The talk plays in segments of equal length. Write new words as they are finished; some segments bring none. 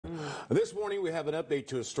This morning, we have an update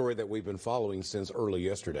to a story that we've been following since early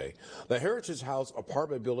yesterday. The Heritage House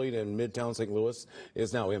apartment building in Midtown St. Louis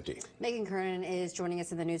is now empty. Megan Kernan is joining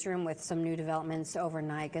us in the newsroom with some new developments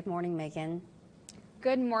overnight. Good morning, Megan.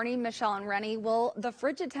 Good morning, Michelle and Rennie. Well, the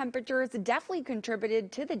frigid temperatures definitely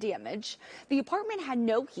contributed to the damage. The apartment had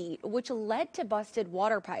no heat, which led to busted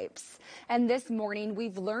water pipes. And this morning,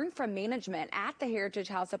 we've learned from management at the Heritage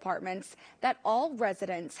House Apartments that all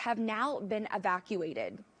residents have now been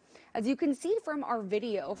evacuated. As you can see from our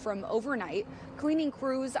video from overnight, cleaning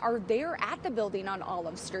crews are there at the building on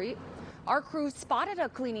Olive Street. Our crew spotted a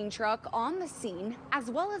cleaning truck on the scene, as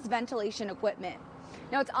well as ventilation equipment.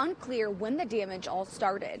 Now, it's unclear when the damage all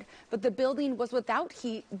started, but the building was without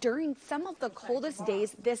heat during some of the coldest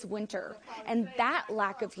days this winter, and that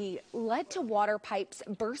lack of heat led to water pipes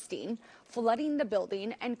bursting, flooding the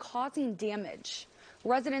building and causing damage.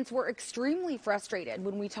 Residents were extremely frustrated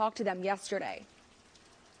when we talked to them yesterday.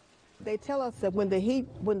 They tell us that when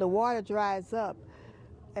the water dries up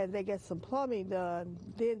and they get some plumbing done,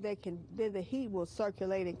 then the heat will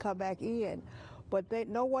circulate and come back in. But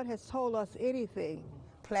no one has told us anything.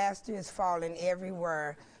 Plaster is falling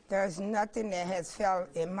everywhere. There's nothing that has fell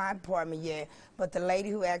in my apartment yet, but the lady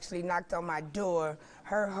who actually knocked on my door,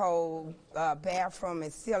 her whole bathroom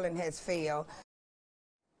and ceiling has failed.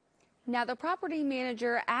 Now, the property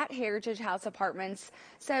manager at Heritage House Apartments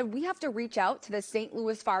said we have to reach out to the St.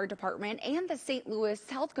 Louis Fire Department and the St. Louis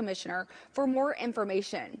Health Commissioner for more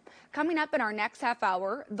information. Coming up in our next half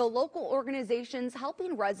hour, the local organizations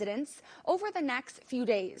helping residents over the next few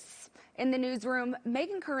days. In the newsroom,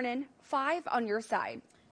 Megan Kernan, 5 on your side.